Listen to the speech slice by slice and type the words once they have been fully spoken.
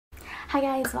Hi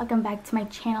guys, welcome back to my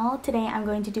channel. Today I'm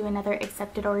going to do another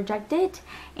accepted or rejected,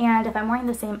 and if I'm wearing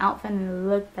the same outfit and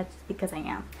look, that's because I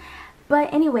am.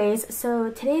 But anyways, so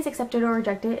today's accepted or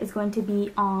rejected is going to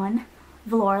be on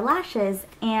Velour Lashes,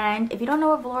 and if you don't know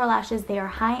what Velour Lashes, they are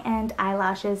high-end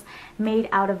eyelashes made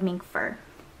out of mink fur.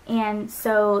 And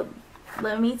so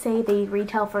let me say they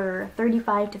retail for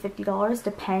 $35 to $50,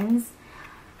 depends.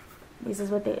 These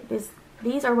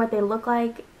are what they look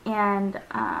like, and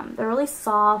they're really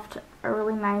soft, a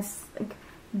really nice like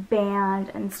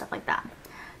band and stuff like that.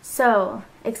 So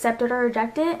accept it or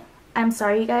reject it. I'm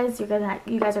sorry, you guys. You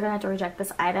guys are gonna have to reject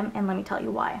this item, and let me tell you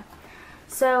why.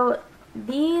 So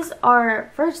these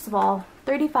are, first of all,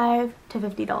 $35 to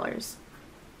 $50.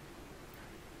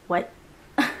 What?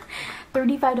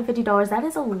 $35 to $50. That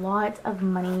is a lot of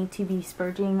money to be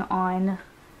splurging on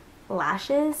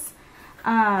lashes.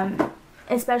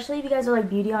 Especially if you guys are like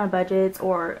beauty on budgets,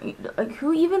 or like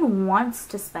who even wants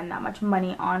to spend that much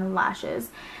money on lashes.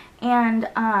 And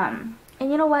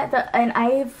you know what,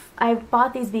 I've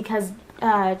bought these because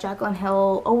Jaclyn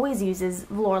Hill always uses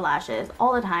Velour Lashes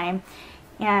all the time,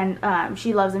 and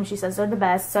she loves them. She says they're the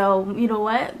best. So you know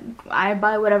what, I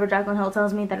buy whatever Jaclyn Hill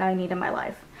tells me that I need in my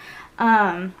life.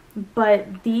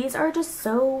 But these are just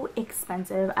so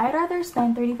expensive. I'd rather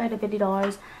spend $35 to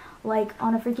 $50 like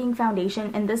on a freaking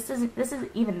foundation, and this is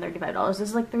even $35. This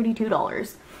is like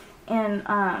 $32, and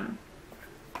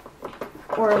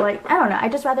or like, I don't know,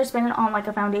 I'd just rather spend it on like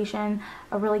a foundation,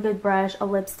 a really good brush, a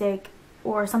lipstick,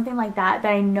 or something like that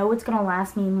I know it's gonna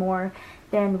last me more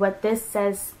than what this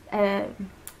says,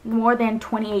 more than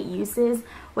 28 uses,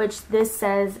 which this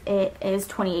says it is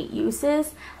 28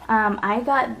 uses. I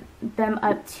got them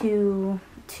up to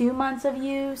 2 months of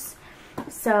use,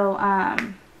 so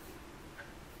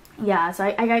yeah, so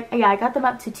I got them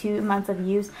up to 2 months of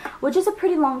use, which is a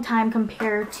pretty long time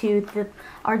compared to the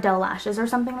Ardell lashes or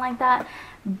something like that.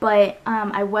 But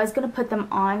I was gonna put them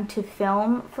on to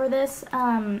film for this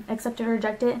accept it or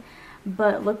reject it,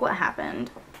 but look what happened.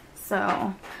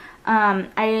 So I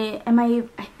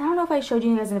don't know if I showed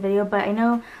you guys in the video, but I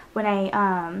know when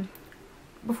I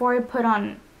before I put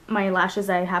on my lashes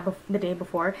I have the day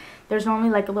before, there's normally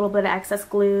like a little bit of excess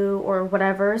glue or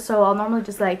whatever, so I'll normally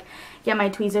just like get my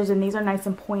tweezers, and these are nice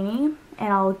and pointy,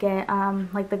 and I'll get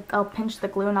I'll pinch the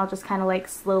glue, and I'll just kind of like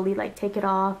slowly like take it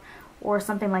off or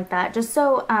something like that, just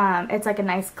so it's like a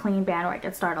nice clean band where I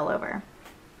can start all over.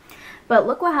 But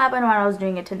look what happened when I was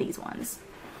doing it to these ones.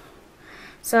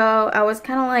 So I was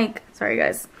kind of like, sorry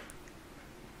guys,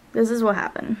 this is what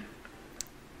happened.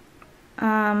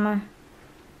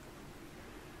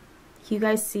 You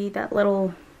guys see that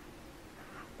little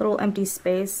empty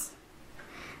space?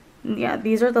 Yeah,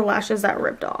 these are the lashes that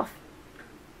ripped off.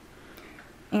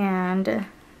 And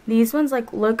these ones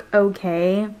like look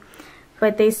okay,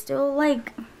 but they still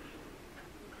don't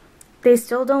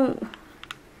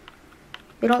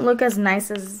look as nice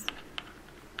as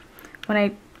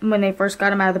when they first got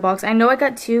them out of the box. I know I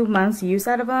got 2 months use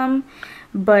out of them,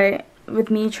 but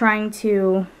with me trying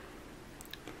to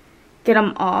get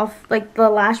them off, like the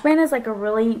lash band is like a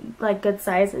really like good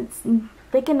size. It's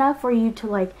thick enough for you to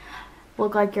like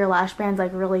look like your lash band's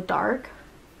like really dark,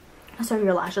 so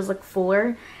your lashes look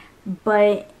fuller,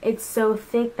 but it's so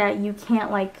thick that you can't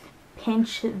like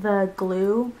pinch the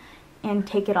glue and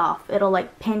take it off. It'll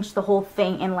like pinch the whole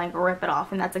thing and like rip it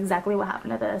off, and that's exactly what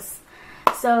happened to this.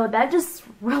 So that just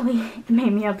really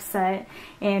made me upset,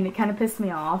 and it kind of pissed me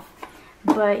off.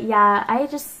 But yeah,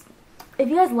 if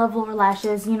you guys love Velour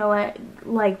Lashes, you know what,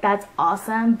 like that's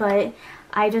awesome, but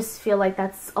I just feel like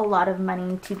that's a lot of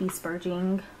money to be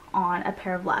splurging on a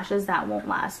pair of lashes that won't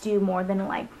last you more than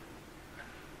like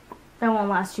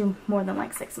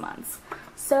 6 months.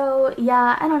 So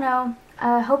yeah, I don't know.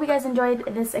 Hope you guys enjoyed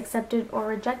this accepted or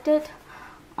rejected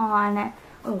on,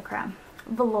 oh crap,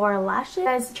 Velour Lashes. If you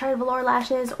guys tried Velour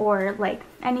Lashes or like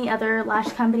any other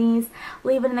lash companies,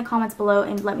 leave it in the comments below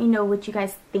and let me know what you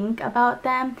guys think about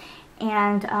them.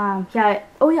 And yeah,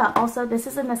 oh yeah, also this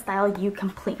is in the style You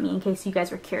Complete Me, in case you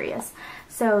guys were curious.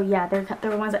 So yeah, they're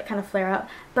the ones that kind of flare out.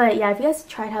 But yeah, if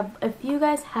you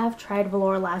guys have tried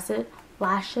Velour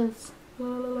Lashes,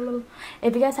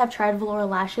 if you guys have tried Velour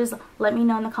Lashes, let me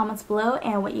know in the comments below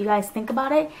and what you guys think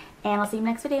about it, and I'll see you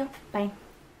next video. Bye.